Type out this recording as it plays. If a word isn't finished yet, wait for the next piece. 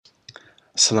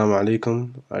Assalamu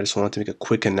alaikum. I just wanted to make a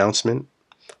quick announcement.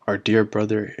 Our dear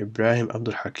brother Ibrahim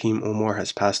Abdul Hakim Omar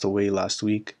has passed away last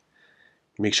week.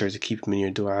 Make sure to keep him in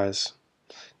your du'as.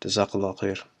 Jazakallah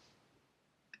khair.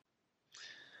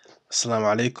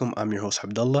 Assalamu alaikum. I'm your host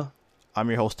Abdullah, I'm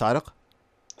your host, Tariq.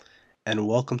 and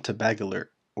welcome to Bag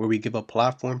Alert, where we give a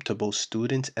platform to both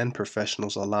students and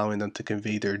professionals, allowing them to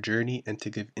convey their journey and to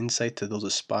give insight to those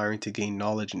aspiring to gain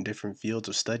knowledge in different fields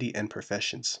of study and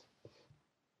professions.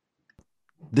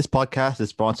 This podcast is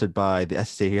sponsored by the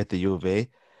SSA here at the U of A.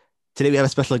 Today we have a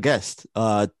special guest.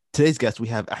 Today's guest, we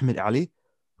have Ahmed Ali,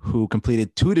 who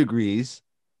completed 2 degrees,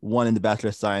 one in the Bachelor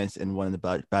of Science and one in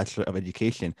the Bachelor of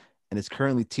Education, and is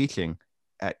currently teaching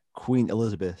at Queen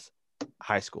Elizabeth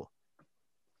High School.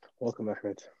 Welcome,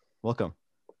 Ahmed. Welcome.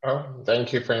 Oh,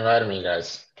 thank you for inviting me,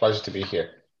 guys. Pleasure to be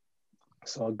here.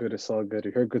 It's all good. It's all good.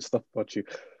 I heard good stuff about you.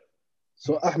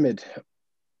 So, Ahmed,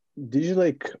 did you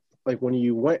like when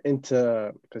you went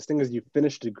into, because thing is you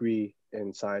finished a degree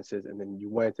in sciences and then you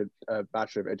went to a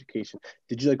bachelor of education,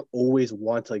 did you like always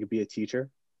want to like be a teacher?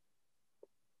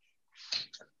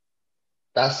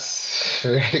 That's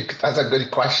a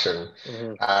good question.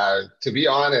 Mm-hmm. To be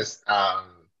honest,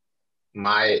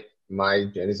 my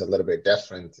journey is a little bit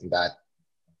different in that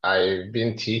I've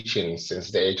been teaching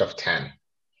since the age of 10.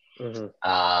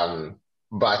 Mm-hmm.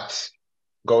 But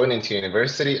going into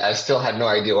university, I still had no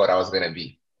idea what I was going to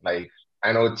be. Like,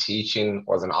 I know teaching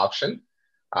was an option,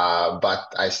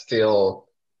 but I still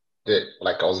did,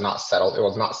 like, I was not settled. It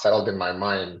was not settled in my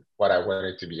mind what I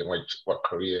wanted to be and what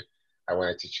career I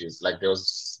wanted to choose. Like, there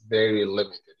was very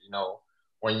limited,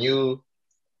 when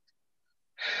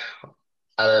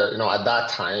at that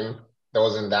time, there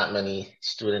wasn't that many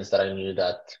students that I knew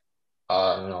that,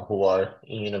 who were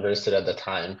in university at the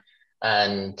time.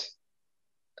 And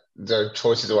the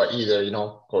choices were either,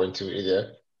 going to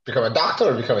either become a doctor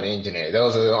or become an engineer.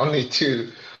 Those are the only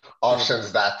two Mm-hmm.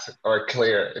 options that are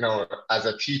clear. As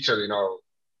a teacher,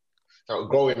 so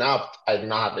growing up, I did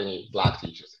not have any black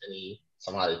teachers, any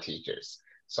Somali teachers.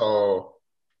 So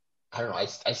I don't know,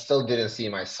 I still didn't see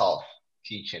myself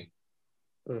teaching.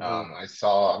 Mm-hmm. I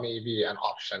saw maybe an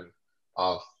option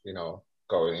of,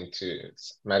 going into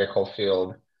medical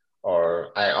field, or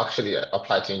I actually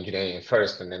applied to engineering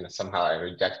first, and then somehow I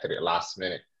rejected it last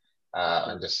minute,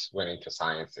 and just went into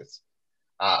sciences.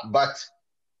 But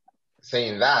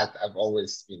saying that, I've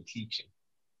always been teaching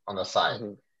on the side.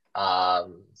 Mm-hmm.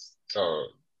 Um, so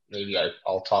maybe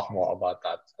I'll talk more about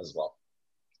that as well.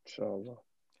 Inshallah.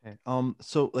 Okay.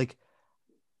 So like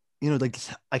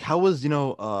how was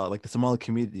like the Somali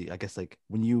community? I guess like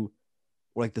when you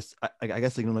were like this, I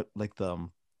guess like the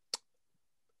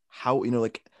how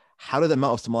like how did the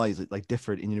amount of Somalis like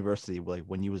differed in university like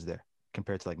when you was there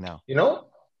compared to like now? You know,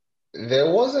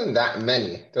 there wasn't that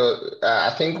many.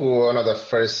 I think we were one of the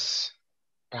first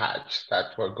batch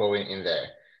that were going in there.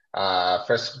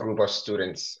 First group of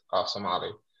students of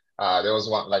Somali. There was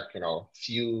one, like,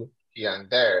 few here and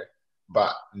there,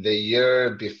 but the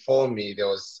year before me, there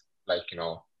was, like,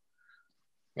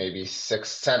 maybe 6,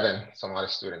 7 Somali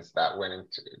students that went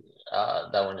into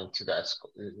that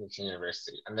school, into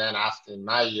university. And then after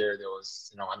my year, there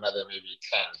was, another maybe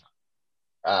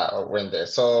 10 went there.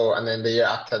 So, and then the year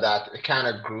after that, it kind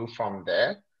of grew from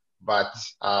there. But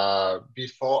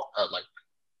before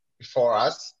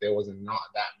us, there was not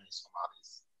that many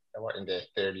Somalis that were in their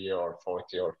third year or fourth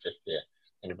year or fifth year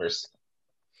university.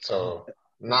 Oh, So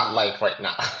not Mm-hmm. like right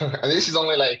now. And this is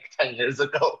only like 10 years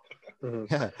ago. Mm-hmm.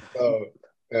 yeah. So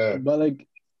But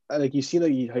like you see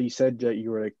like how you said that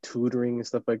you were like tutoring and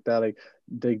stuff like that. Like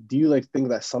do you like think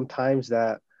that sometimes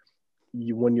that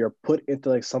you when you're put into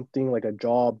like something like a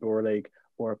job or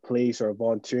a place or a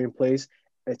volunteering place,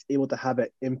 it's able to have an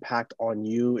impact on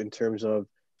you in terms of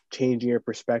changing your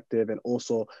perspective and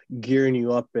also gearing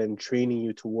you up and training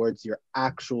you towards your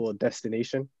actual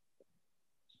destination.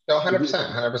 no, Would you?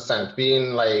 100%, 100%.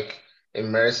 Being like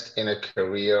immersed in a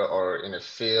career or in a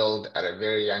field at a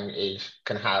very young age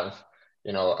can have,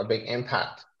 a big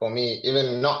impact. For me,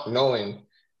 even not knowing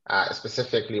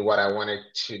specifically what I wanted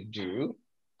to do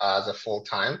as a full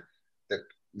time, the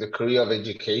the career of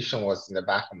education was in the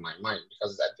back of my mind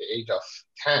because at the age of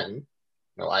 10,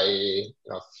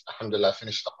 alhamdulillah,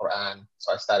 finished the Quran.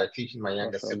 So I started teaching my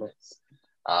younger MashaAllah. siblings.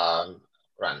 Um,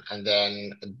 Quran. And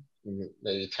then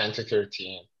maybe 10 to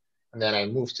 13. And then I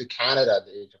moved to Canada at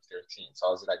the age of 13. So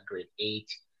I was like grade 8.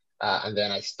 And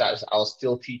then I was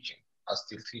still teaching. I was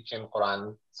still teaching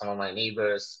Quran, some of my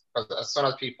neighbors. Because as soon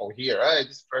as people hear, hey,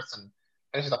 this person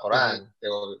finished the Mm-hmm. Quran,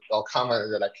 they'll come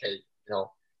and they're like, hey,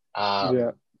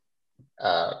 Yeah.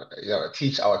 um,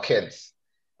 teach our kids.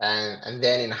 And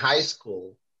then in high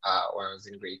school, when I was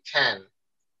in grade 10,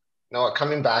 no,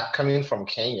 coming from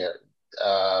Kenya,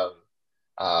 uh,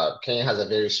 Kenya has a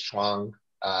very strong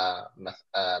math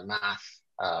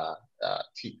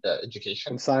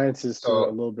education. And sciences too, a So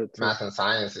little bit too. math and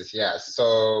sciences, yes.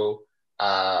 So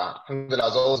alhamdulillah, I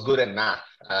was always good at math.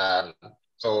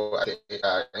 So I think in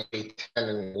grade 10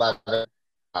 and 11,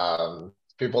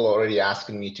 people were already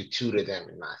asking me to tutor them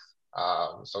in math.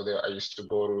 I used to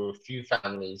go to a few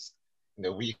families in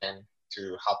the weekend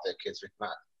to help their kids with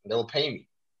math. They will pay me.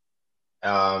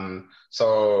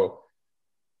 So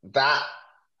that,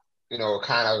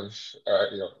 kind of,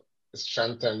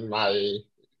 strengthened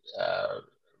uh,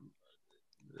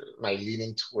 my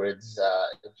leaning towards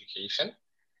education.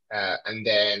 And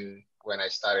then when I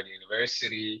started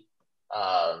university,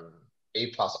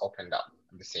 A plus opened up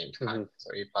at the same time.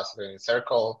 So A plus learning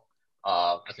circle.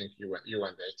 I think you went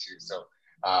there too. So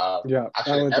Yeah, I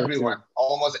actually went there too.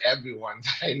 almost everyone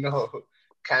that I know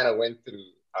kind of went through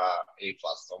A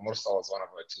plus. So Mursal was one of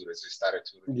our tutors. We started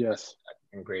tutoring Yes.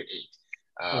 in grade 8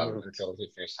 Mhm. until he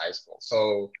finished high school.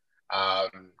 So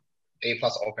A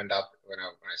plus opened up when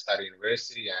I started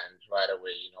university, and right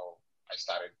away, I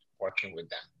started working with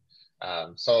them.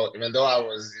 So even though I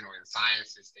was, in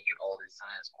sciences, taking all these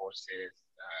science courses,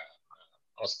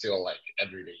 I was still like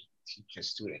everyday teaching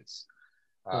students.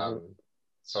 Mhm.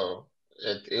 So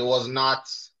it was not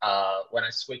when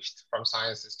I switched from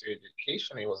sciences to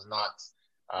education, it was not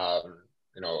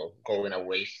going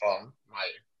away from my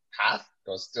path. It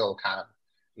was still kind of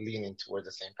leaning towards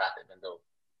the same path, even though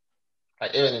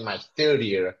like even in my third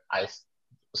year, I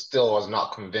still was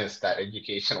not convinced that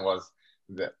education was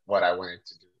what I wanted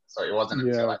to do. So it wasn't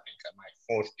until I Yeah. think my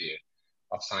fourth year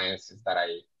of sciences that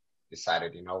I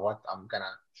decided, you know what, I'm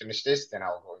gonna finish this, then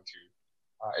I'll go into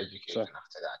So. education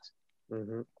after that.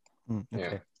 Mhm. Yeah.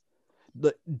 Okay.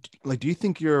 Like, do you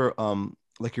think your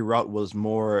like your route was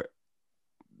more,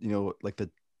 like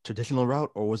the traditional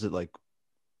route, or was it like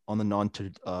on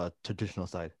the traditional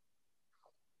side?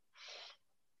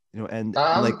 And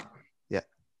Um, like, yeah,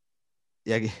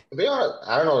 yeah. to be honest,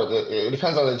 I don't know. It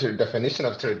depends on the definition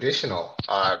of traditional.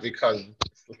 Because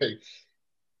like,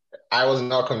 I was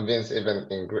not convinced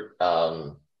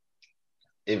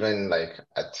even like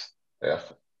at uh,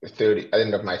 30, at the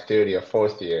end of my 30 or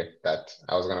fourth year that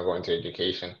I was gonna go into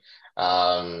education.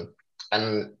 Um,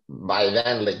 and by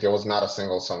then, like there was not a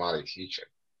single Somali teacher.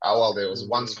 Well, there was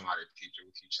one Mhm. Somali teacher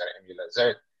who teach at Emil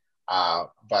Azert.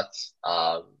 But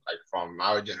like from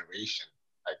our generation,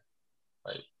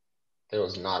 like there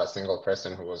was not a single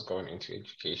person who was going into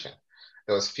education.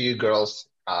 There was few girls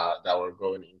that were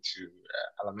going into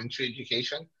elementary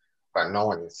education, but no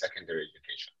one in secondary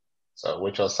education. So,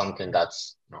 which was something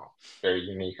that's very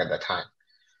unique at the time.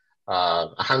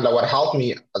 Alhamdulillah, what helped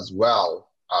me as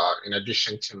well, in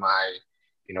addition to my,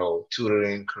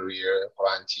 tutoring career,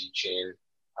 Quran teaching,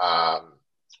 um,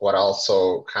 what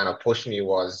also kind of pushed me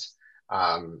was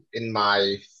in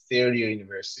my third year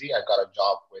university, I got a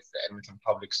job with the Edmonton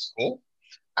Public School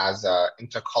as an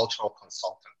intercultural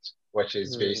consultant, which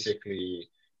is Mhm. basically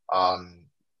um,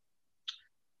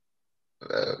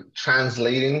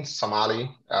 translating Somali,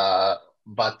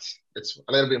 but it's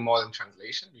a little bit more than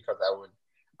translation because I would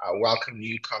welcome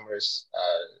newcomers,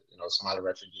 Somali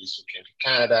refugees who came to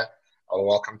Canada. I'll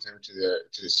welcome them to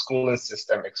the schooling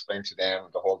system, explain to them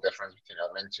the whole difference between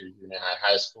elementary, junior high,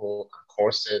 high school, and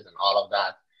courses, and all of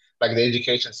that, like the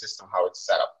education system, how it's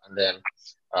set up, and then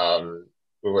um,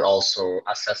 we would also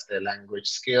assess their language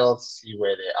skills, see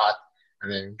where they're at,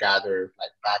 and then gather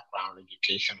like background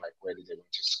education, like where did they go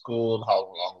to school, how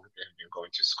long they have been going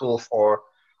to school for,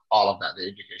 all of that, the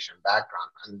education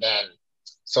background. And then,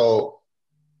 so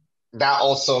that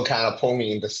also kind of put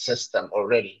me in the system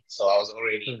already. So I was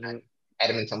already an Mhm.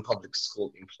 Edmonton Public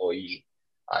School employee,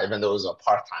 even though it was a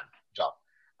part-time job.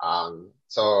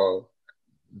 So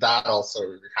that also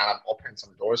kind of opened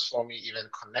some doors for me, even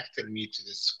connected me to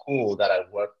the school that I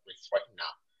work with right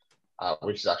now,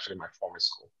 which is actually my former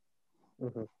school.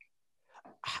 Mhm.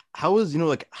 How was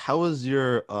how was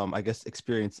your I guess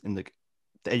experience in the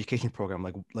education program?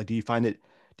 Like do you find it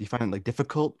like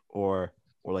difficult or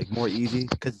like more easy?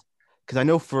 Because I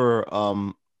know for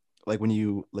like when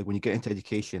you get into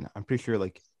education, I'm pretty sure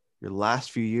like your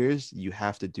last few years you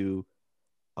have to do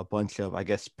a bunch of, I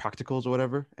guess, practicals or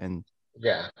whatever. And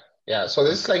Yeah, yeah. So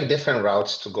there's like different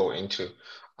routes to go into.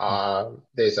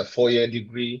 There's a 4 year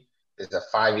degree, there's a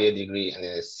 5 year degree, and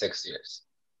then there's 6 years.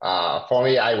 For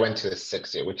me, I went to the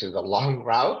 6 year, which is a long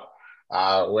route,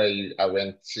 where I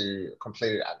went to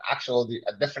complete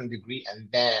a different degree, and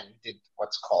then did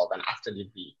what's called an after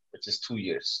degree, which is 2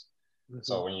 years. Mhm.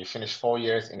 So when you finish 4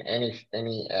 years in any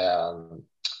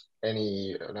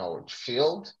any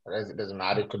field. It doesn't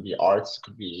matter. It could be arts, it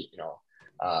could be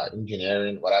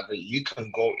engineering, whatever. You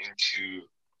can go into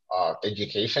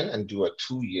education and do a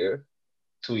two year,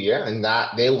 and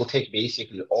that they will take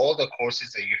basically all the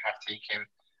courses that you have taken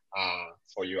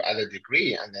for your other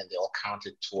degree, and then they'll count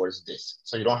it towards this.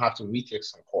 So you don't have to retake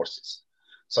some courses.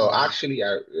 So actually,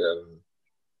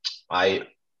 I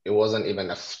it wasn't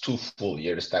even 2 full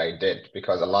years that I did,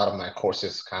 because a lot of my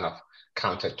courses kind of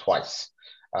counted twice.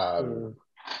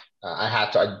 I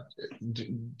had to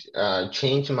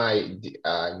change my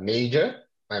major.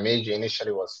 My major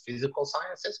initially was physical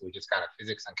sciences, which is kind of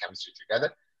physics and chemistry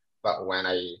together. But when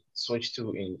I switched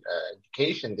to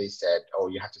education, they said, "Oh,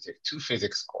 you have to take 2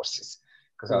 physics courses,"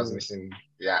 because I was missing.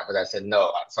 Yeah, but I said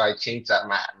no. So I changed that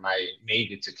my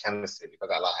major to chemistry,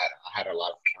 because I had a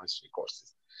lot of chemistry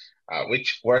courses,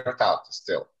 which worked out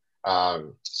still.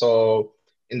 So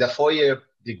in the 4-year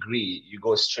degree, you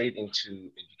go straight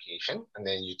into education, and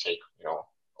then you take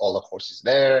all the courses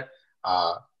there.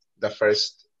 The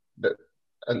first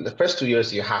 2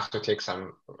 years, you have to take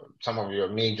some of your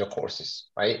major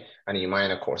courses, right, and your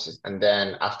minor courses, and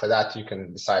then after that, you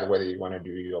can decide whether you want to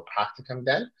do your practicum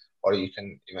then, or you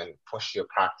can even push your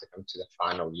practicum to the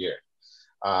final year.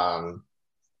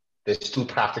 There's 2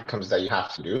 practicums that you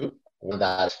have to do. One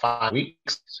that's 5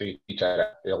 weeks, so you teach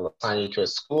they'll assign you to a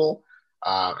school,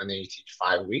 and then you teach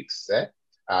 5 weeks there.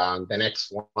 The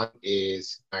next one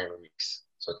is 9 weeks,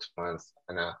 so 2 months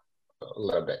and a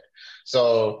little bit.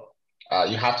 So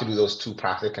you have to do those 2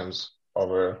 practicums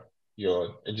over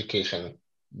your education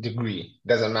degree.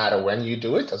 Doesn't matter when you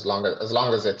do it, as long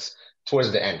as it's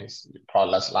towards the end. It's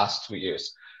probably last 2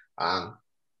 years.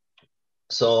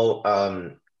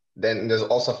 Then there's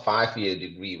also a 5-year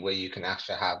degree where you can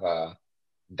actually have a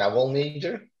double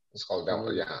major. It's called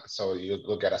double, yeah. So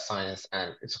you'll get a science,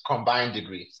 and it's a combined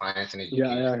degree, science and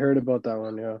education. Yeah, I heard about that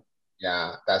one. Yeah.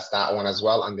 Yeah, that's that one as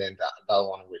well. And then the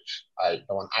one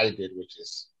the one I did, which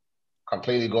is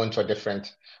completely going to a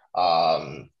different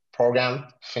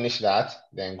program, finish that,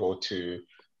 then go to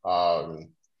the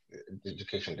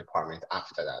education department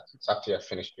after that. So after you have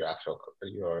finished your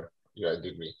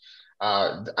degree.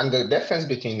 And the difference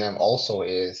between them also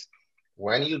is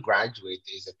when you graduate,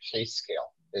 there's a pay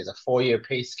scale. There's a 4-year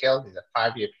pay scale, there's a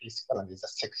 5-year pay scale, and there's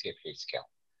a 6-year pay scale.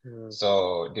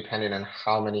 So depending on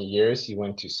how many years you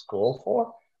went to school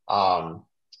for,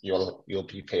 you'll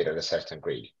be paid at a certain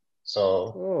grade.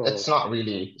 So it's not,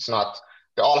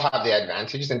 they all have their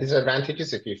advantages and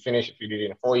disadvantages. If you do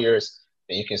it in 4 years,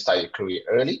 then you can start your career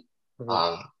early.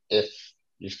 If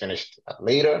you finished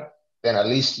later, then at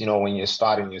least, when you're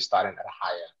starting at a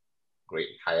higher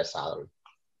grade, higher salary.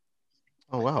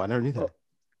 Oh, wow. I never knew that.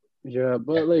 Yeah,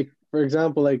 but like, for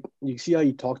example, like you see how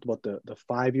you talked about the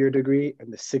 5-year degree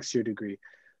and the 6-year degree.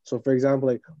 So for example,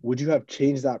 like, would you have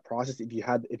changed that process if you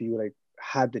had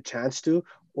the chance to,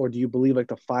 or do you believe like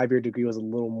the 5-year degree was a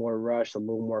little more rushed, a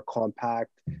little more compact,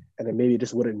 and then maybe it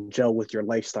just wouldn't gel with your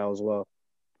lifestyle as well?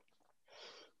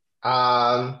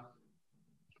 I'm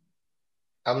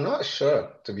not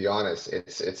sure, to be honest.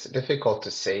 It's difficult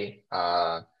to say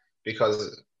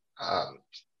because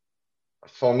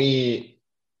for me,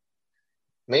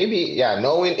 maybe, yeah,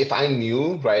 knowing if I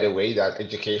knew right away that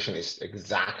education is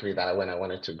exactly that when I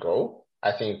wanted to go,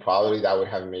 I think probably that would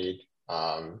have made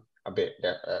a bit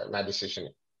my decision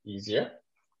easier.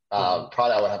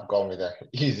 Probably I would have gone with the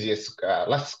easiest,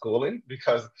 less schooling,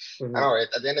 because I know at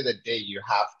the end of the day, you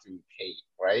have to pay,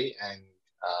 right? And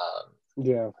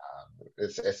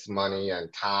it's money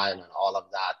and time and all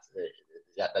of that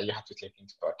that you have to take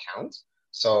into account.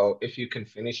 So if you can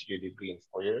finish your degree in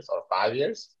 4 years or 5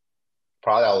 years,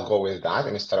 probably I'll go with that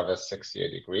instead of a 6-year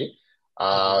degree.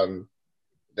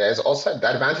 There's also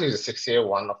the advantage of the 6-year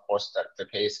one, of course, that the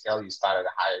pay scale, you start at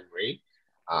a higher grade.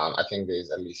 I think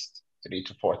there's at least $3,000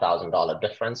 to $4,000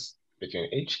 difference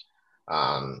between each.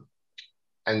 And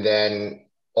then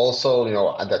also,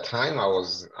 at the time I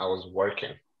was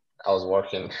working. I was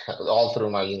working all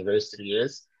through my university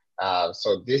years.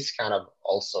 So this kind of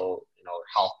also,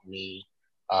 helped me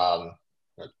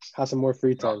have some more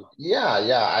free time. Yeah,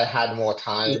 I had more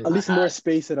time. At least more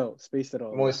space it out.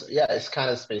 It's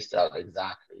kind of spaced out,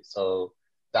 exactly. So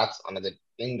that's another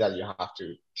thing that you have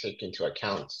to take into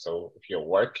account. So if you're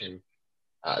working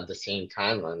at the same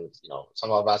time, and some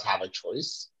of us have a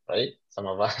choice, right? Some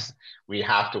of us, we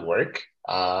have to work.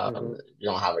 You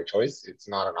don't have a choice. It's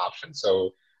not an option.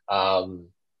 So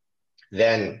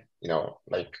then,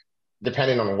 like,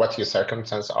 depending on what your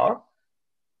circumstances are,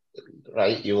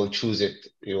 right, you will choose it.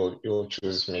 You will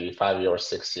choose maybe 5 year or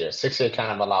 6 year. 6 year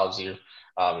kind of allows you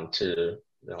to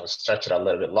stretch it a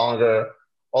little bit longer.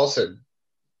 Also,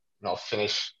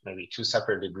 finish maybe 2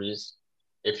 separate degrees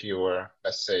if you were,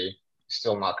 let's say,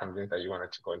 still not convinced that you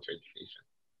wanted to go into education.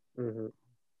 Mm-hmm.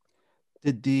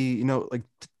 Did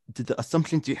did the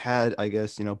assumptions you had, I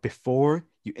guess, before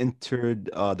you entered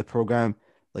the program,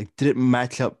 like, did it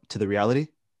match up to the reality?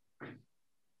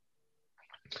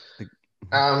 Like,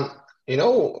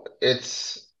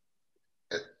 It's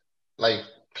like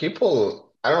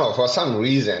people, I don't know, for some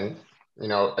reason,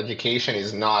 education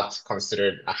is not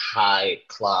considered a high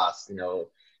class,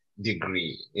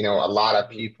 degree. A lot of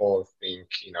people think,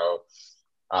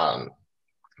 um,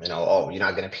 oh, you're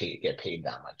not gonna get paid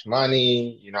that much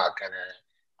money. You're not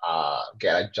gonna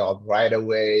get a job right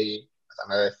away. That's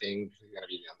another thing. You're gonna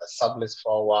be on the sub list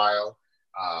for a while.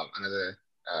 Another,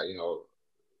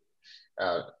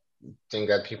 uh, thing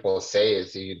that people say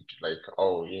is you like,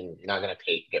 oh, you're not gonna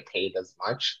get paid as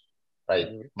much, right?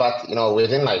 Mm-hmm. But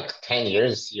within like 10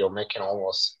 years, you're making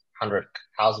almost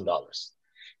 $100,000.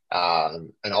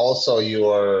 And also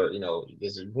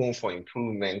there's room for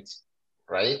improvement,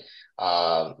 right?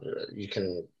 You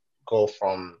can go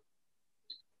from,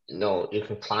 you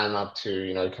can climb up to,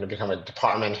 you can become a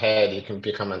department head, you can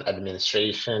become an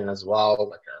administration as well,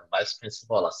 like a vice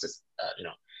principal,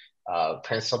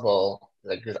 principal.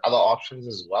 Like there's other options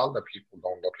as well that people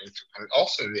don't look into. And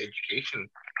also the education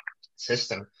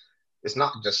system is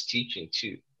not just teaching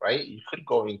too, right? You could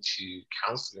go into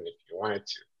counseling if you wanted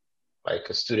to, like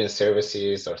student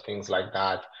services or things like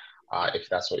that. If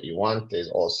that's what you want,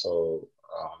 there's also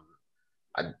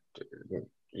a,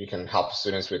 you can help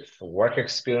students with work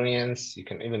experience. You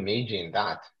can even major in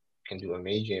that. You can do a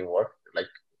major in work, like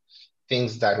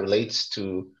things that relates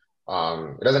to,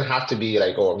 it doesn't have to be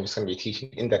like, oh, I'm just going to be teaching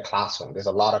in the classroom. There's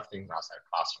a lot of things outside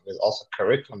classroom. There's also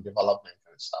curriculum development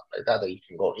and stuff like that you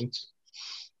can go into.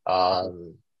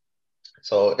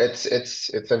 So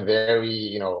it's a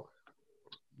very,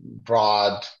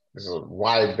 broad, there's a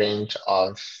wide range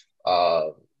of,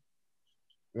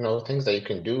 things that you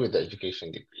can do with the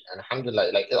education degree. And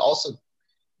alhamdulillah, like it also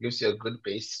gives you a good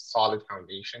base, solid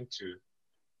foundation to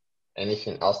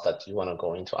anything else that you want to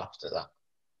go into after that.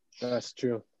 That's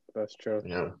true. That's true.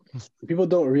 Yeah. People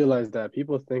don't realize that.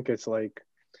 People think it's like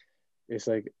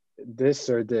this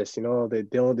or this, they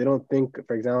don't think,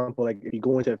 for example, like if you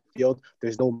go into a field,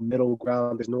 there's no middle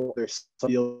ground, there's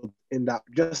field in that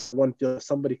just one field.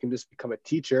 Somebody can just become a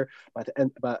teacher, but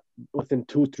within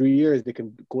 2-3 years they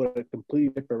can go to a completely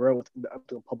different route up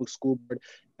to a public school board,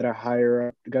 that are higher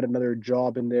up, got another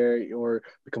job in there, or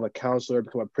become a counselor,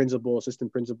 become a principal,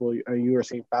 assistant principal, and you were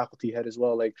saying faculty head as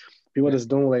well. Like people just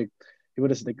don't like people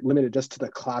just like limit it just to the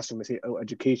classroom. They say, oh,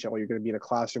 education, oh, you're going to be in a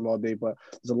classroom all day. But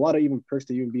there's a lot of even perks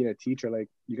to even being a teacher. Like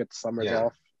you get the summers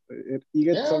off. You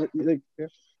get summer, like,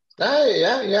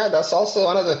 yeah. That's also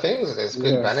one of the things. There's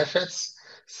good benefits.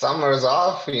 Summers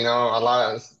off. A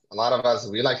lot of us,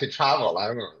 we like to travel. I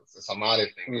don't know. It's a Somali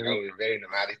thing. We're very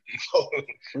nomadic people.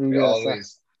 We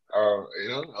always are.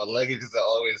 Our luggages are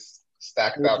always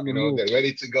stacked up. They're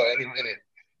ready to go any minute.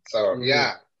 So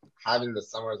having the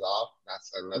summers off,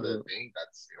 that's another thing.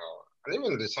 That's and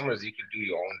even the summers you can do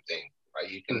your own thing, right?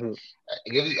 You can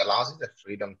allows you the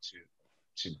freedom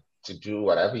to do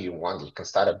whatever you want. You can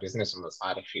start a business on the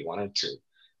side if you wanted to,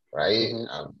 right?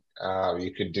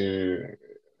 You could do,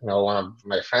 one of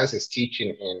my friends is teaching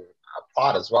in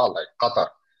Abad as well, like Qatar.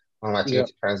 One of my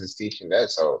friends is teaching there,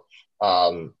 so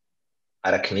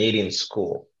at a Canadian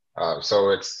school. And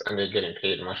they're getting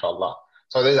paid, mashallah.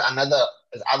 So there's other,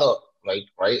 like,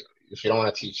 right? If you don't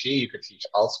want to teach here, you could teach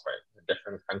elsewhere in a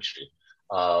different country.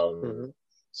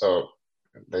 So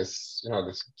there's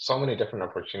so many different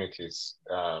opportunities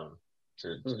to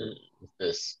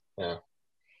this. Yeah.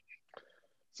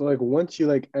 So like once you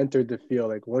like entered the field,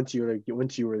 like once you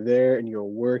were there and you were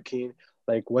working,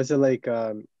 like was it like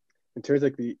in terms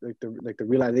of the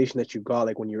realization that you got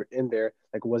like when you were in there,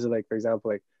 like was it like, for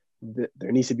example, like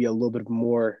there needs to be a little bit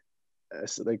more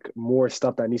like more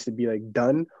stuff that needs to be like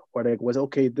done, or like was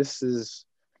okay, this is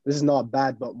not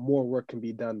bad but more work can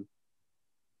be done?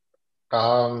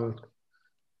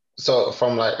 So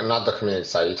from like not the community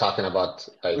side, you're talking about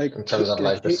like in terms of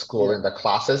like the school and the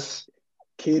classes,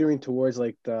 catering towards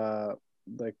like the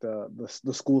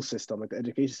school system, like the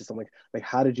education system, like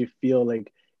how did you feel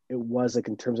like it was like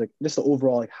in terms of like just the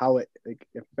overall, like how it like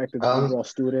affected the overall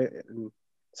student and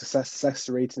success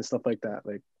rates and stuff like that,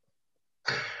 like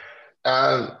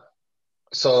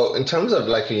so in terms of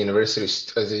like as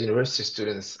a university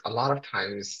students, a lot of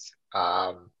times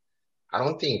I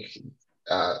don't think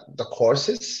the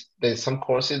courses, there's some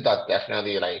courses that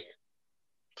definitely like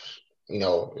you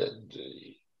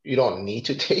don't need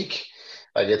to take,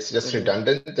 like it's just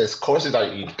redundant. There's courses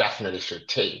that you definitely should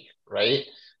take, right?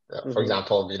 For Mm-hmm.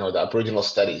 example, the Aboriginal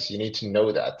studies, you need to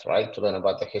know that, right? To learn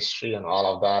about the history and all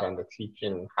of that and the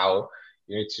teaching, how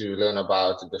you need to learn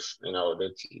about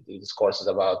these courses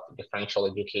about differential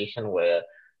education where,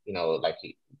 like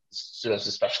students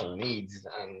with special needs.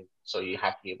 And so you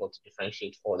have to be able to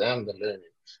differentiate for them the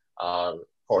learning.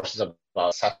 Courses about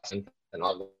assessment and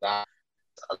all of that.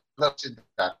 I love to do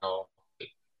that.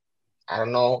 I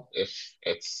don't know if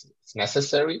it's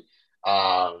necessary.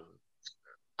 Um,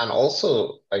 and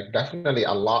also like definitely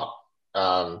a lot.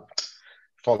 Um,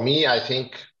 for me, I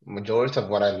think majority of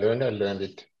what I learned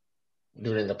it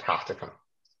during the practicum.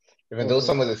 Even though Mm-hmm.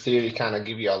 some of the theory kind of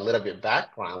give you a little bit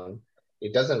background,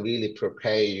 it doesn't really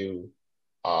prepare you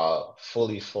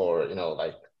fully for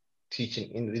like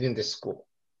teaching within the school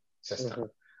system.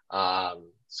 Mm-hmm.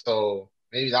 So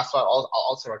maybe that's why I'll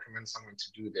also recommend someone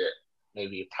to do the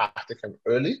maybe practicum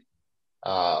early,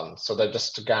 so that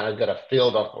just to kind of get a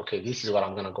feel of, okay, this is what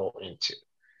I'm gonna go into.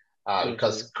 Mm-hmm.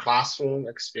 Because classroom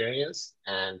experience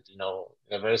and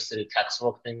university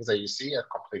textbook things that you see are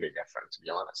completely different, to be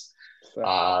honest. So,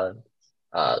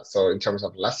 Uh, so in terms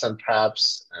of lesson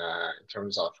preps, in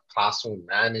terms of classroom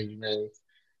management,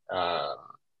 uh,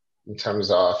 in terms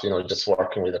of just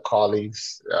working with the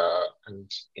colleagues,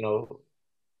 and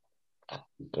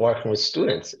working with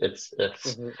students, it's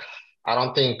mm-hmm. I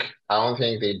don't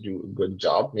think they do a good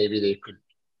job. Maybe they could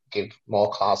give more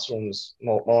classrooms,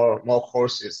 more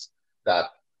courses that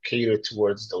cater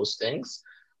towards those things.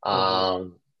 Mm-hmm.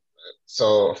 Um,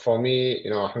 so for me,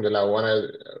 alhamdulillah,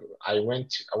 I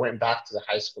went back to the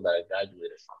high school that I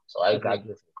graduated from. So I Mm-hmm.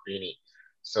 graduated from Queenie.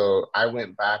 So I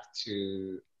went back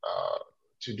to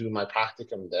do my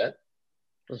practicum there.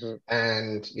 Mm-hmm.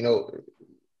 And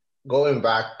going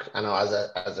back, I know as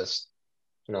a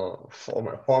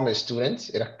former student,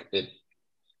 it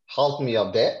helped me a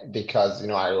bit because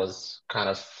I was kind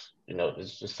of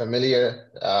it's just familiar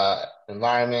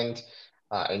environment.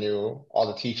 I knew all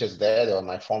the teachers there. They were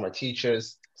my former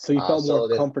teachers. So you felt more So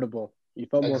that comfortable. You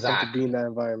felt more comfortable being in exactly, that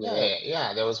environment. yeah, Yeah. yeah,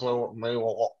 yeah. There was way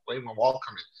more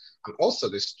welcoming, and also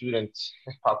the student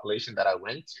population that I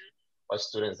went to was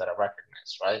students that are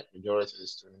recognized, right? Majority of the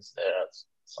students there,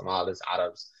 Somalis,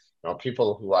 Arabs,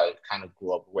 people who I kind of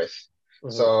grew up with.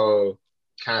 Mm-hmm. So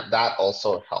that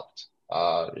also helped.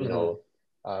 Mm-hmm.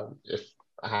 If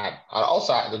I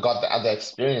also got the other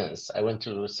experience. I went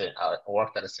to I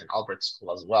worked at a St. Albert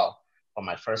school as well for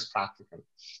my first practicum.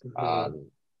 Mm-hmm. Um,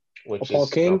 Oh, which Paul is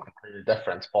King. completely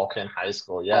different. Falcon High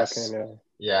School, Paul King. yes, Yeah.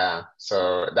 yeah.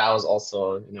 So that was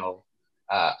also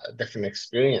a different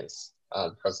experience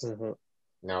because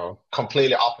Mm-hmm.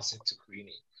 completely opposite to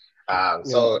Queenie. Yeah.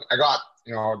 So I got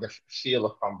the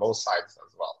feel from both sides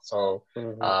as well. So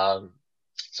Mm-hmm. um,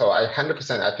 so I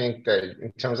 100% I think that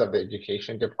in terms of the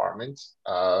education department,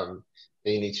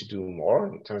 they need to do more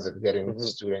in terms of getting Mm-hmm.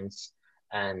 students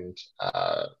and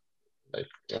like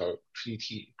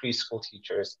preschool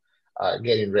teachers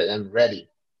getting them ready,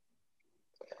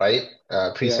 right?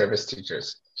 Yeah. Pre-service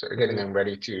teachers, so getting Mm-hmm. them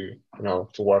ready to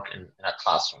to work in a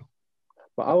classroom.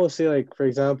 But I will say, like, for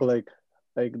example, like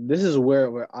this is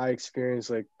where I experience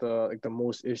the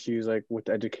most issues like with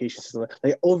the education system.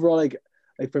 Like overall, like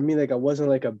for me, like I wasn't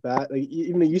like a bad like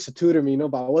even they used to tutor me,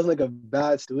 but I wasn't like a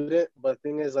bad student. But the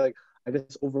thing is, like I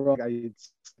just overall like, I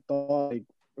thought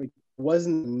like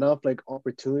wasn't enough like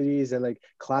opportunities and like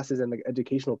classes and like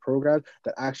educational programs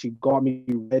that actually got me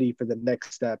ready for the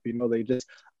next step. They just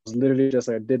was literally just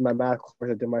like I did my math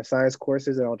course, I did my science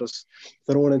courses, and I'll just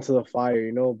throw it into the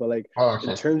fire. But like Oh, in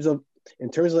okay. terms of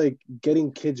like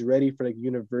getting kids ready for like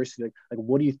university, like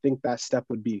what do you think that step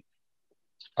would be?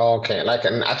 Okay, like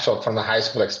an actual from the high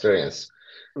school experience.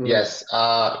 Mm-hmm. Yes.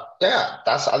 Yeah,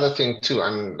 that's the other thing too.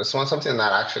 And this one something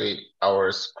that actually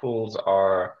our schools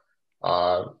are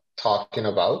talking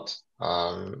about.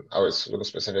 Our school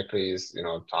specifically is,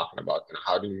 talking about,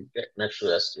 how do you make sure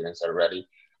that students are ready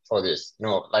for this?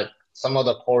 Like some of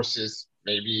the courses,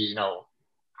 maybe,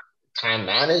 time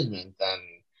management and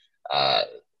uh,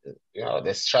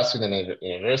 the stress within a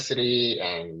university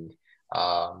and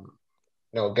um,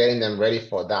 getting them ready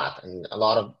for that, and a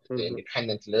lot of the Mm-hmm.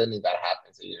 independent learning that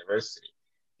happens at university.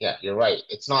 Yeah, you're right.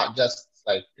 It's not just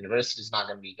like university is not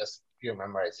going to be just pure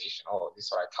memorization. Oh, this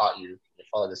is what I taught you. You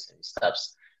follow the same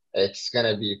steps. It's going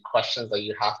to be questions that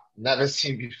you have never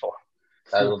seen before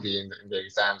that will be in the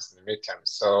exams and the midterms.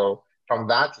 So from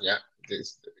that, yeah,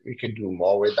 we could do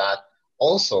more with that.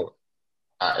 Also,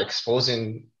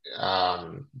 exposing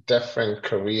different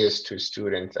careers to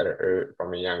students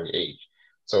from a young age.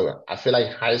 So I feel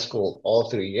like high school, all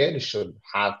 3 years, should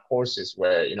have courses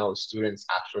where students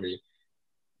actually,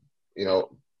 you know,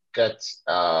 get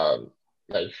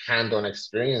like hand-on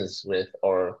experience with,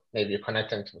 or maybe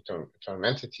connecting to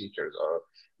mentor teachers, or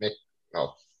make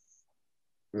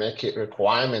make it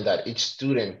requirement that each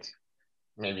student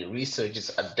maybe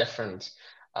researches a different,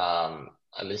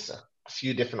 at least a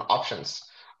few different options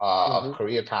of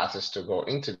career paths to go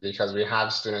into, because we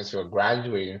have students who are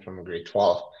graduating from grade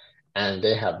 12 and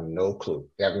they have no clue.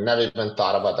 They have never even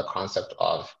thought about the concept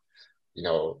of,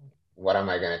 what am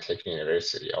I going to take in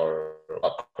university, or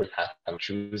what career path I'm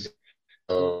choosing.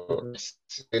 So it's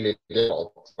really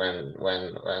difficult when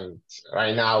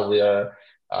right now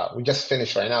we just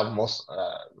finished right now.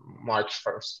 March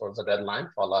 1st was the deadline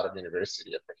for a lot of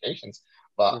university applications,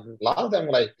 but a lot of them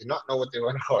like do not know what they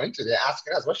want to go into. They're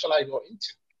asking us, what shall I go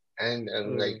into? And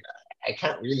like, I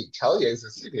can't really tell you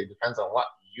exactly. It depends on what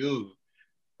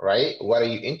are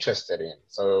you interested in?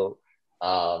 So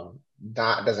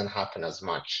that doesn't happen as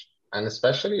much. And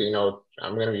especially,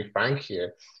 I'm going to be frank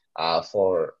here,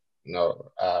 for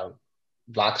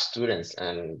Black students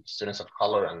and students of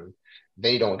color, and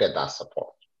they don't get that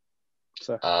support.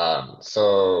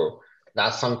 So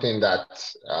that's something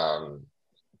that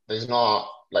there's not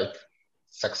like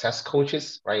success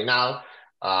coaches right now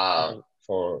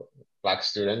for Black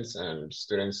students and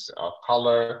students of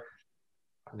color.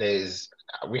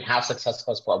 We have success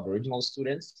coaches for Aboriginal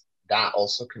students. That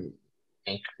also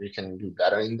we can do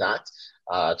better in that,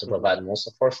 to provide more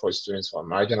support for students who are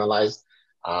marginalized.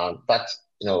 But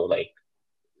like,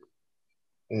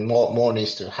 more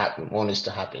needs to happen. More needs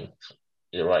to happen.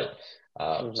 You're right.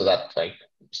 So that like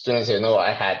students say, no,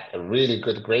 I had really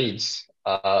good grades,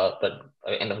 but at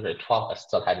the end of grade 12, I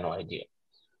still had no idea.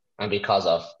 And because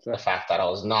of the fact that I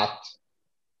was not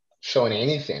showing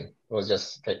anything, it was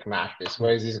just take math.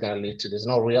 Where is this going to lead to? There's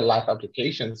no real life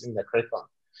applications in the curriculum.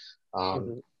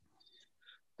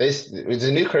 With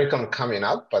the new curriculum coming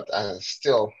up, but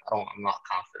still, I'm not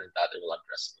confident that it will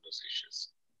address those issues.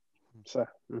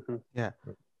 Yeah.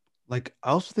 Like,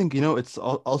 I also think, it's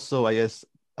also, I guess,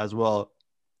 as well,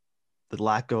 the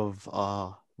lack of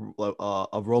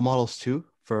role models too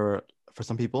for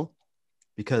some people,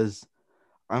 because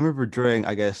I remember during,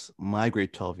 I guess, my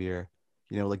grade 12 year,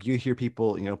 like you hear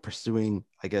people, pursuing,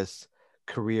 I guess,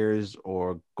 careers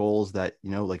or goals that,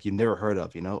 like you never heard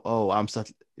of, oh, I'm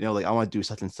such, like I want to do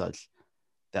such and such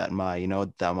that my,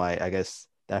 I guess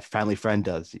that family friend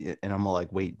does. And I'm all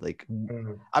like, wait, like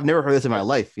I've never heard this in my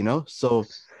life, So,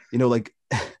 like,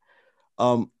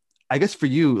 I guess for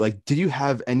you, like, did you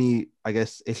have any, I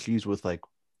guess, issues with like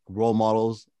role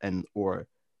models, or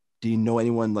do you know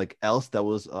anyone like else that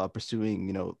was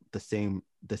pursuing, the same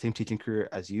teaching career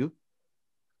as you?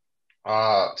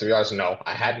 To be honest, no.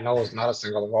 I had not a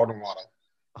single role model.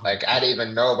 Like, I didn't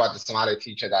even know about the Somali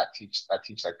teacher that teach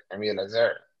like Emil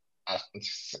Azar.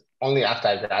 Only after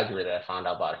I graduated, I found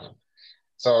out about him.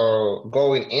 So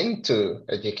going into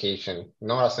education,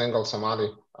 not a single Somali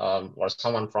or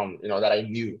someone from that I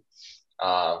knew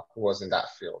who was in that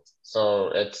field. So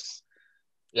it's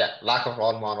lack of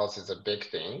role models is a big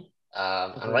thing.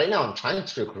 And right now I'm trying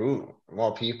to recruit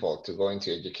more people to go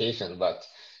into education, but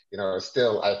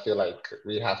still I feel like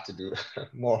we have to do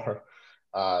more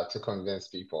to convince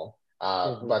people.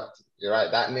 But you're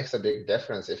right, that makes a big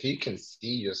difference. If you can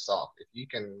see yourself, if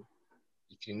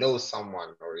you know someone,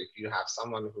 or if you have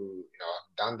someone who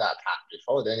done that path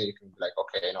before, then you can be like,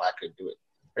 okay, I could do it.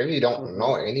 But if you don't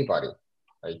know anybody,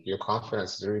 like, your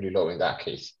confidence is really low in that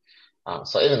case.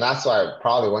 So even that's why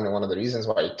probably one of the reasons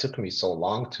why it took me so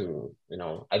long to,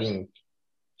 I didn't,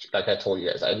 like I told you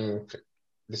guys, I didn't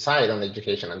decide on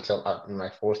education until in my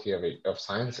fourth year of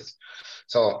sciences.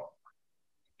 So,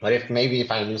 but if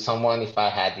I knew someone, if I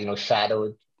had,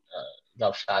 shadowed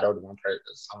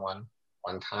someone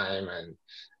one time, and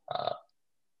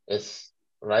it's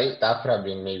right, that could have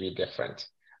been maybe different.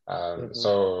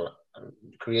 So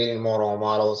creating more role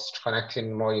models,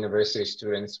 connecting more university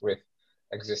students with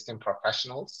existing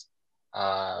professionals,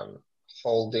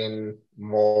 holding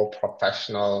more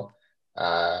professional,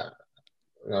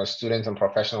 students and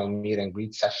professional meet and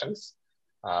greet sessions,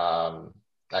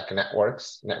 like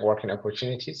networking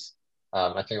opportunities.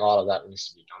 I think all of that needs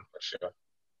to be done for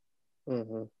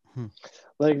sure.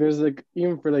 Like, there's like,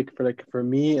 even for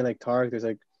me and like Tarek, there's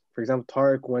like, for example,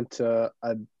 Tarek went to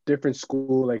a different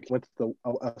school, like went to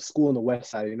a school on the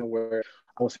west side, where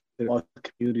I was in all the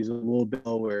communities a little bit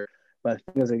lower. But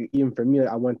the thing is, like, even for me, like,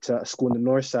 I went to a school in the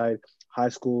north side, high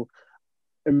school,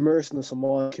 immersed in the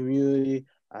Somali community.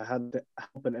 I had the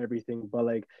help and everything, but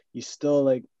like, you still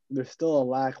like, there's still a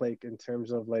lack, like, in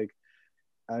terms of like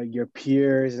your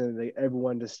peers and like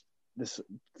everyone just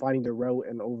finding the route,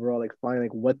 and overall like finding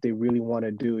like what they really want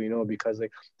to do, because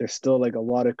like there's still like a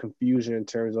lot of confusion in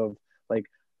terms of like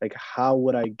like how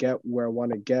would I get where I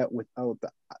want to get without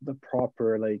the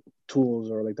proper like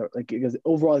tools or like the like because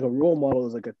overall like a role model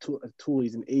is like a tool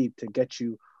is an aid to get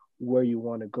you where you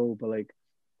want to go. But like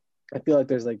I feel like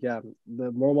there's like the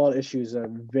role model issue is a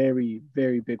very,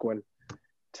 very big one in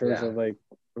terms Yeah. of like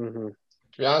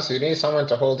To be honest, you need someone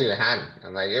to hold your hand,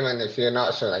 and like even if you're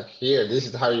not sure, like here, this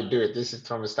is how you do it. This is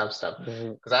from a step.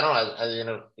 Because I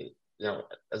know,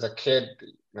 as a kid,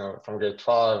 from grade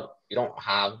 12, you don't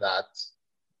have that,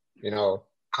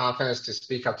 confidence to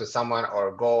speak up to someone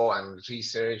or go and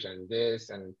research and this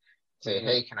and say,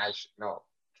 hey, can I,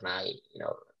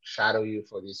 shadow you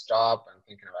for this job? I'm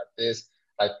thinking about this.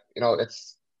 Like,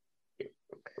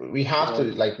 we have to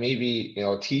like maybe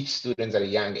teach students at a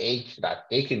young age that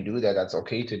they can do that, that's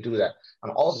okay to do that,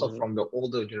 and also from the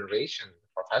older generation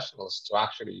professionals to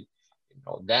actually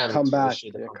them come to back,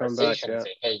 initiate the come back, conversation and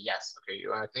say, hey, yes, okay, you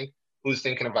want to think, who's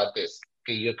thinking about this,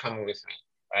 okay, you're coming with me,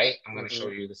 right? I'm going to show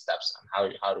you the steps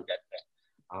on how to get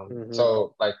there.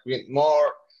 So like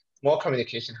more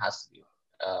communication has to be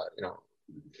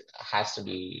has to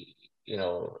be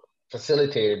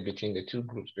facilitated between the two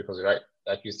groups, because right,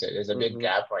 like you said, there's a big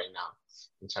gap right now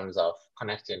in terms of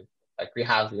connecting. Like we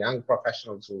have young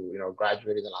professionals who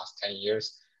graduated in the last 10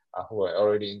 years who are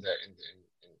already in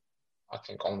I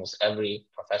think almost every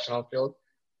professional field,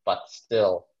 but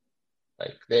still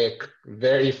like they're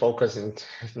very focused in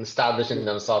establishing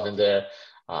themselves in their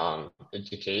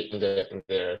in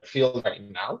their field right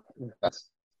now. That's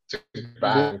to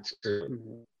back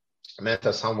to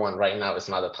mentor someone right now is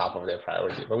not the top of their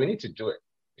priority, but we need to do it.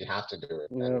 We have to do it.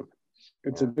 Yeah,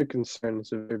 it's a big concern.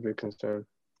 It's a very big concern.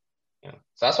 Yeah,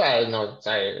 so that's why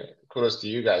I kudos to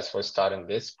you guys for starting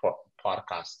this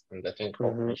podcast, and I think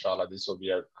hopefully, inshallah, this will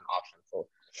be an option for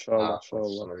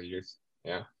some of the youth.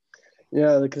 Yeah.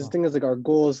 Yeah, because the thing is, like, our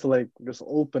goal is to like just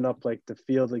open up like the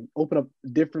field, like open up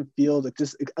different fields, like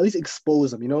just at least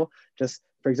expose them. Just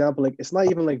for example, like it's not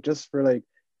even like just for like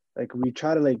we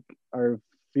try to like our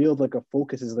field like a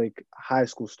focus is like a high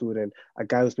school student, a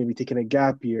guy who's maybe taking a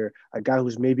gap year, a guy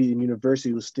who's maybe in university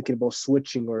who's thinking about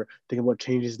switching or thinking about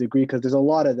changing his degree, because there's a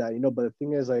lot of that. But the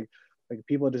thing is like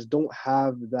people just don't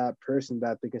have that person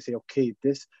that they can say, okay,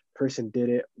 this person did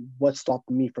it. What stopped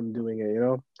me from doing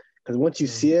it? Because once you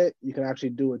see it, you can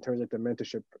actually do it in terms of like the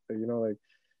mentorship.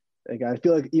 Like I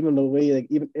feel like even the way, like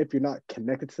even if you're not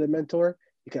connected to the mentor,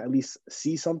 you can at least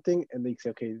see something and they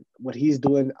say, okay, what he's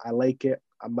doing, I like it.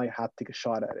 I might have to take a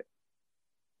shot at it.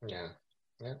 Yeah,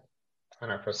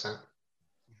 100%.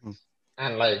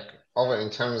 And like over in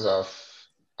terms of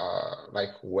like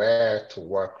where to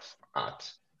work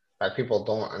at, like people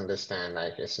don't understand.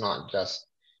 Like it's not just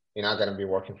you're not gonna be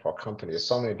working for a company. There's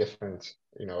so many different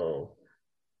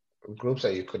groups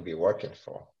that you could be working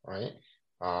for, right?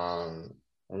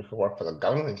 You could work for the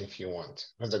government if you want,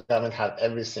 because the government has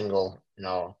every single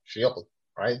field,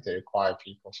 right? They require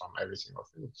people from every single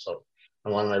field. So,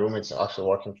 and one of my roommates is actually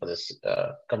working for this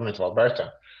government of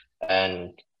Alberta,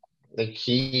 and like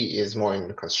he is more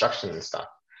in construction and stuff.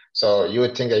 So you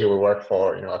would think that he would work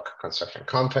for a construction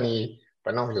company,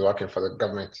 but no, he's working for the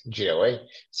government GOA.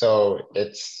 So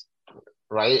it's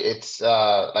right. It's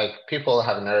like people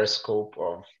have another scope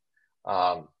of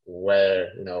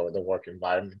where the work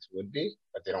environment would be,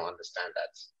 but they don't understand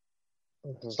that.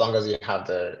 As long as you have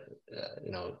the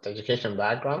the education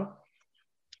background,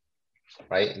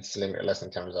 right, it's limitless in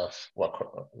terms of work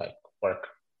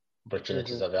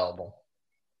opportunities available.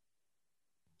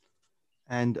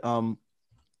 And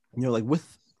like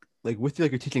with your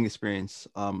teaching experience,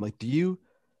 like do you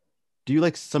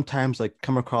like sometimes like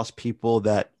come across people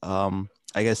that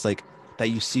I guess like that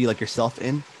you see like yourself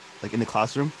in the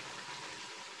classroom?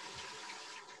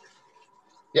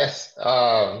 Yes.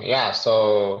 Yeah.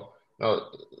 So,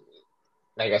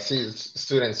 like I see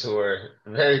students who are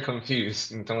very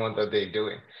confused in terms of what they're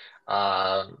doing.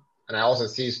 And I also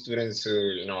see students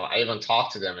who, I even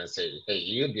talk to them and say, hey,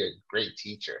 you'd be a great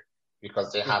teacher,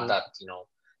 because they have that,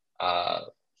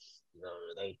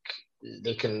 like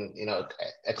they can,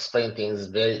 explain things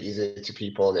very easy to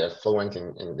people. They're fluent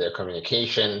in their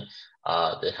communication.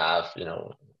 They have,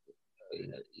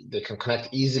 they can connect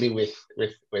easily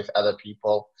with other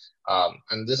people,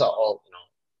 and these are all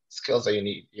skills that you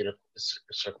need.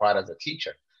 It's required as a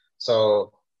teacher.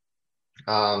 So,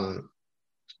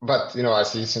 but I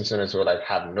see some students who like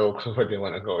have no clue what they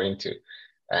want to go into,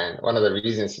 and one of the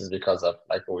reasons is because of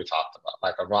like what we talked about,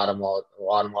 like a role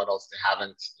models. They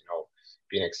haven't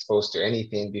been exposed to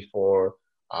anything before.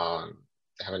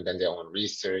 They haven't done their own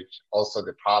research. Also,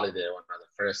 they're one of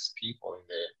the first people in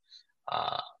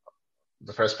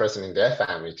the first person in their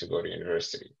family to go to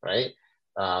university, right?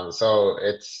 So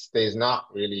there's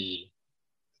not really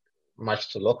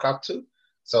much to look up to.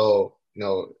 So,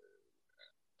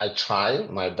 I try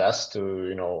my best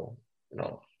to,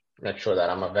 make sure that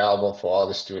I'm available for all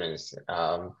the students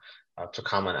to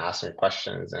come and ask me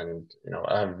questions. And,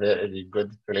 I have a very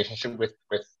good relationship with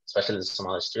especially the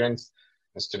Somali students.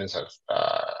 The students are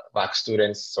Black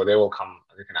students, so they will come.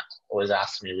 They can always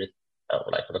ask me with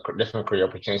like the different career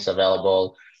opportunities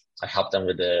available. I help them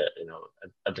with the,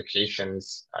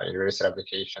 applications, university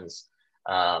applications,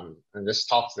 and just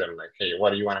talk to them like, hey,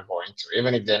 what do you want to go into?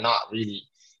 Even if they're not really,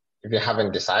 if they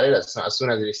haven't decided, as soon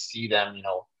as they see them,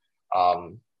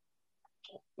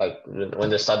 like when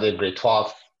they start their grade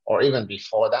 12 or even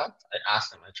before that, I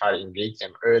ask them, I try to engage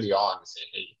them early on and say,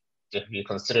 hey, if you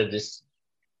consider this,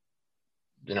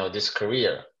 this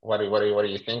career, what are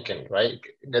you thinking, right?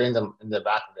 Getting them in the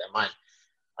back of their mind.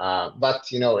 But,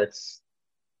 it's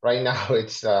right now,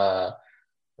 it's the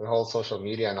whole social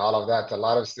media and all of that. A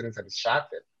lot of students are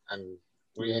distracted, and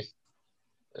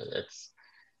it's,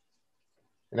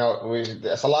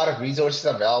 there's a lot of resources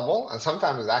available, and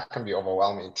sometimes that can be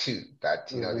overwhelming too. That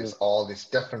there's all these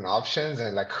different options,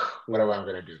 and like, what am I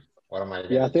going to do? What am I going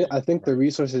to do? I think the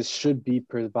resources should be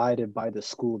provided by the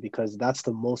school, because that's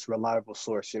the most reliable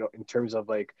source. In terms of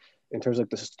like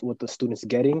what the students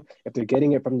getting, if they're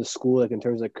getting it from the school, like in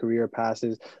terms of like career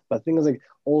passes. But things like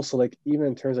also like even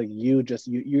in terms of like you're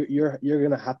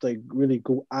gonna have to like really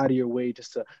go out of your way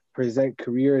just to present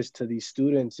careers to these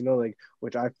students. Like,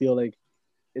 which I feel like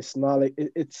it's not like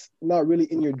it's not really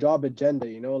in your job agenda,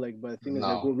 like, but the thing is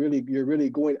you're really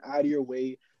going out of your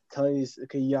way telling these,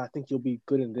 okay, yeah, I think you'll be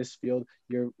good in this field.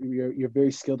 You're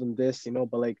very skilled in this,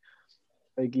 but like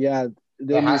yeah,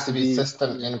 there has to be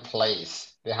system in place.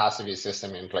 There has to be a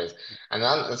system in place, and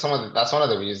that's one of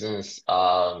the reasons.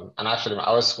 And actually,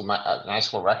 our school, my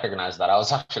school recognized that I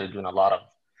was actually doing a lot of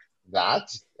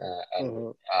that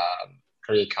and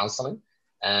career counseling,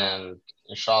 and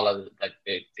inshallah, like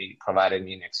they provided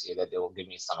me next year that they will give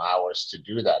me some hours to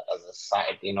do that as a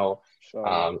side,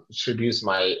 reduce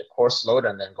my course load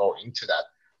and then go into that.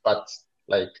 But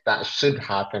like that should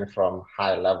happen from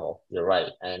high level. You're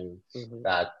right, and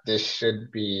that this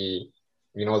should be,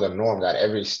 the norm, that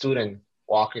every student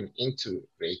walking into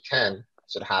grade 10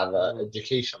 should have an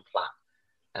education plan,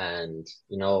 and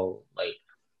like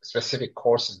specific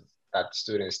courses that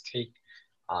students take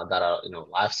that are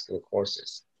life skill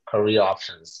courses, career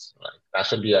options. Like that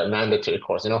should be a mandatory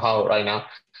course. How right now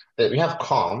that we have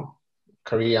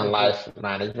career and life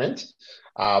management,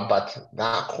 but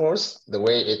that course, the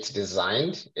way it's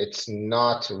designed, it's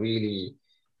not really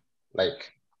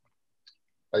like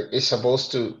it's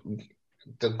supposed to.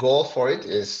 The goal for it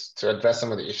is to address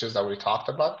some of the issues that we talked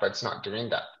about, but it's not doing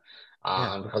that.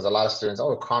 Because a lot of students,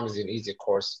 comm is an easy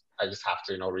course. I just have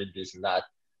to, read this and that,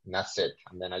 and that's it.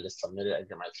 And then I just submit it. I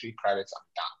get my 3 credits. I'm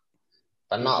done.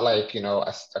 But not like,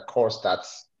 a course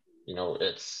that's,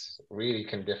 it's really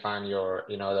can define your,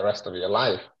 the rest of your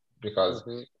life. Because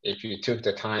if you took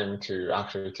the time to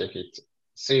actually take it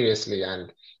seriously,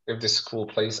 and if the school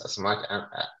places as much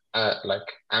like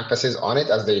emphasis on it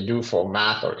as they do for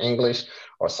math or English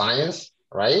or science,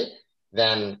 right?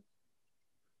 Then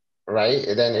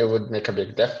it would make a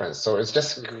big difference. So it's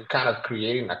just kind of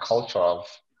creating a culture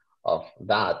of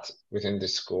that within the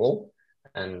school,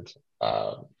 and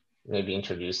maybe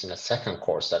introducing a second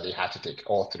course that they have to take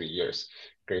all 3 years,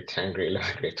 grade 10, grade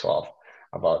 11, grade 12,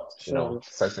 about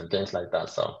certain things like that.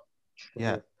 So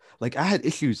like I had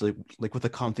issues like with the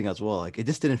comm thing as well. Like it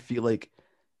just didn't feel like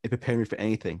it prepared me for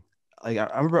anything. Like I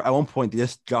remember at one point they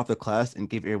just dropped the class and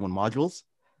gave everyone modules,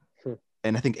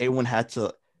 and I think everyone had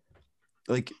to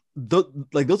like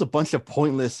those a bunch of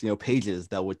pointless pages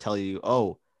that would tell you,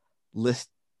 list,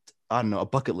 I don't know, a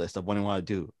bucket list of what I want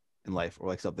to do in life or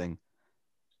like something.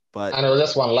 But and it was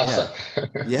just one lesson.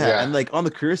 And like on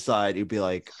the career side, it'd be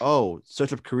like,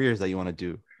 search up careers that you want to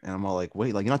do, and I'm all like,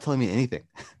 wait, like you're not telling me anything.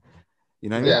 You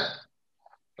know what I mean?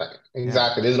 Like,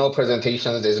 exactly. There's no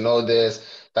presentations. There's no this.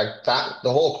 Like that.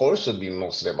 The whole course should be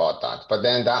mostly about that. But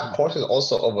then that course is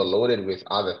also overloaded with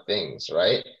other things,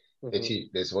 right?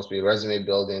 There's supposed to be resume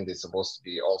building. There's supposed to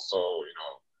be also,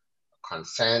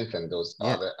 consent and those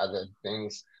other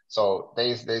things. So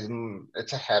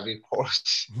it's a heavy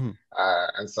course,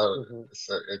 and so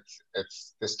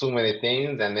it's there's too many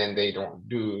things, and then they don't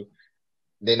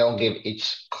give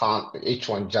each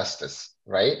one justice,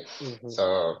 right?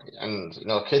 So, and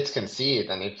kids can see it,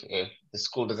 and if the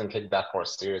school doesn't take that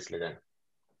course seriously, then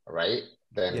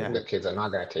the kids are not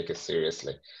going to take it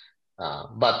seriously.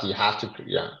 But you have to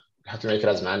make it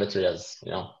as mandatory as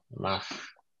math,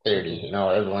 30.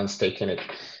 Everyone's taking it.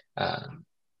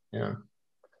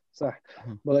 So,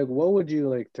 but like, what would you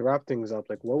like to wrap things up?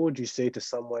 Like, what would you say to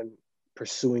someone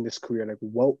pursuing this career? Like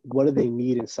what do they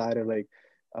need inside of like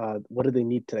what do they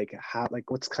need to like have, like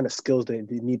what's kind of skills they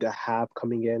need to have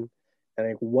coming in, and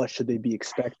like what should they be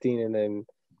expecting, and then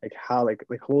like how like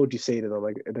what would you say to them,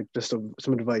 like just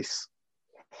some advice?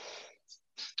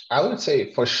 I would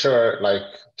say for sure, like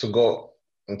to go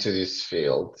into this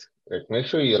field, like make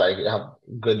sure you like have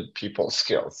good people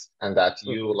skills and that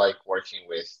you Mm-hmm. like working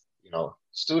with,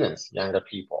 students, younger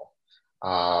people.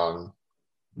 Um,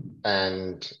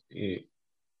 and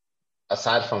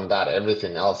aside from that,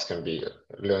 everything else can be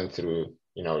learned through,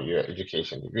 your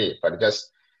education degree. But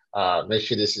just make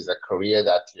sure this is a career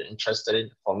that you're interested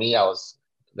in. For me, I was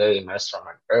very immersed from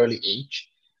an early age.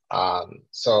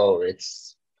 So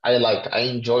I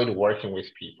enjoyed working with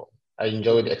people. I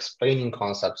enjoyed Mm-hmm. explaining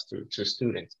concepts to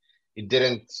students. It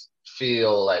didn't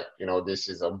feel like, this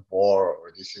is a bore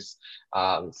or this is,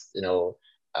 you know,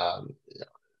 um,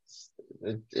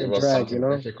 it A was drag, you something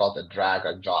know. difficult, a drag,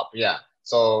 a job. Yeah.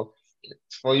 So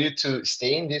for you to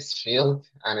stay in this field,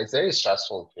 and it's a very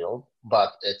stressful field,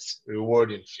 but it's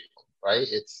rewarding field, right?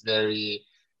 It's very,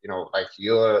 like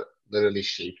you're literally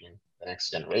shaping the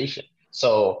next generation.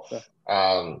 So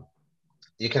um,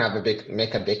 you can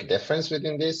make a big difference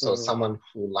within this. So Mm-hmm. someone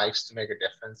who likes to make a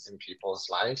difference in people's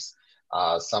lives,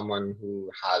 someone who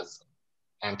has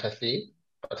empathy,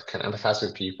 but can empathize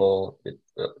with people. It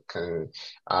can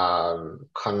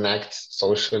connect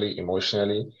socially,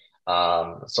 emotionally.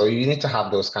 So you need to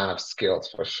have those kind of skills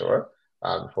for sure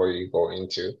before you go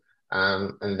into.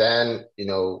 And then,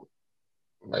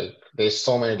 like there's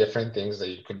so many different things that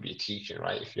you could be teaching,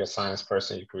 right? If you're a science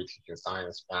person, you could be teaching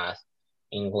science, math,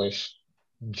 English,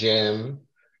 gym,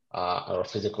 or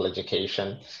physical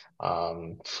education,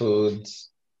 foods.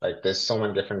 Like there's so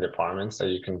many different departments that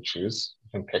you can choose, you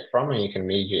can pick from, and you can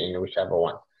major in whichever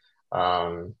one.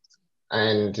 Um,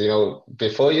 and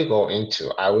before you go into,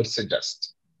 I would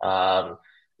suggest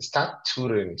start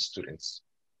tutoring students.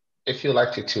 If you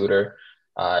like to tutor,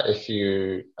 if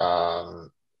you can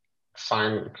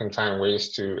find ways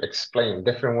to explain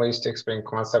different ways to explain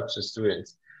concepts to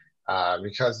students,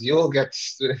 because you'll get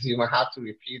students, you might have to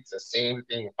repeat the same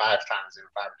thing 5 times in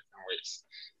 5 different ways,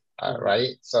 Mm-hmm.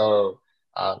 right? So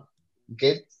uh,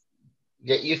 get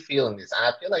get you feeling this, and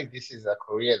I feel like this is a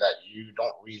career that you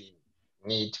don't really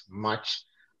need much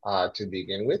to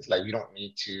begin with. Like you don't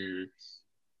need to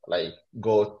like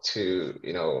go to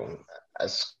a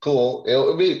school.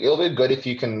 It'll be good if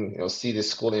you can see the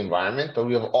school environment, but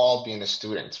we've all been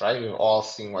students, right? We've all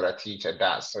seen what a teacher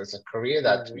does, so it's a career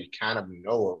that Mm-hmm. we kind of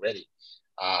know already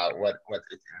what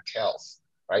it entails,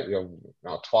 right? We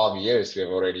have 12 years we've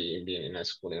already been in a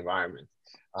school environment.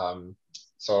 um,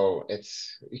 so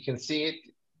it's you can see it.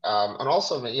 And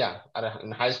also, yeah,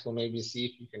 in high school, maybe see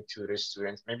if you can tutor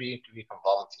students. Maybe you can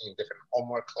volunteer in different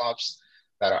homework clubs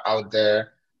that are out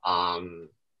there.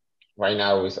 Right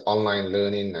now with online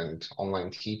learning and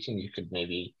online teaching, you could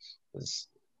maybe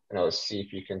see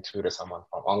if you can tutor someone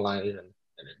from online, even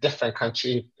in a different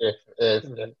country if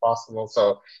Mm-hmm. possible.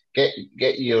 So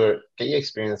get your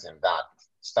experience in that,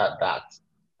 start that,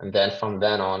 and then from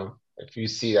then on, if you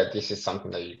see that this is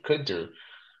something that you could do,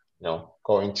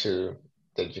 go into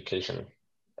the education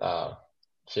uh,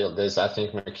 field. I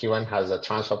think McEwen has a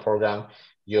transfer program.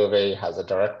 U of A has a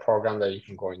direct program that you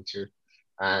can go into.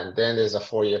 And then there's a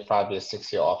 4-year, 5-year,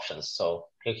 6-year options. So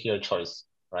pick your choice,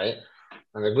 right?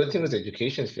 And the good thing with the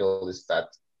education field is that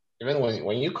even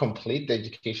when you complete the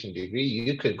education degree,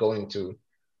 you could go into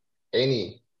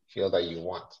any field that you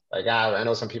want. Like I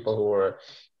know some people who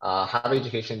have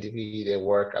education degree, they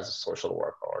work as a social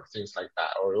worker or things like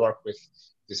that, or work with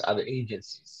these other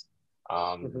agencies.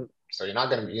 Mm-hmm. So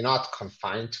you're not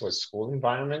confined to a school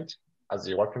environment as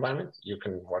your work environment. You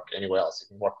can work anywhere else. You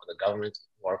can work for the government,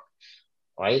 work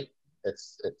right.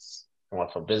 It's you can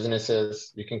work for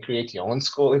businesses. You can create your own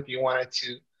school if you wanted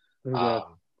to. Yeah. Um,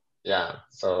 yeah.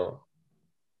 So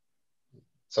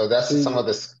So that's you, some of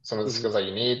the mhm. skills that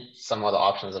you need, some of the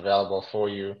options available for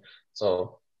you.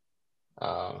 So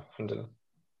alhamdulillah.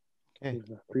 Okay.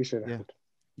 Yeah, appreciate Yeah. it.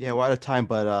 Yeah, we're out of time,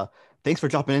 but thanks for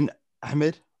dropping in,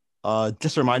 Ahmed.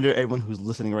 Just a reminder, everyone who's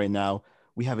listening right now,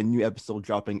 we have a new episode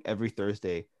dropping every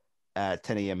Thursday at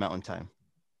 10 a.m. Mountain Time.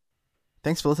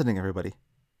 Thanks for listening, everybody.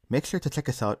 Make sure to check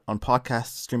us out on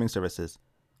podcast streaming services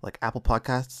like Apple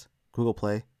Podcasts, Google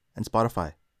Play, and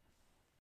Spotify.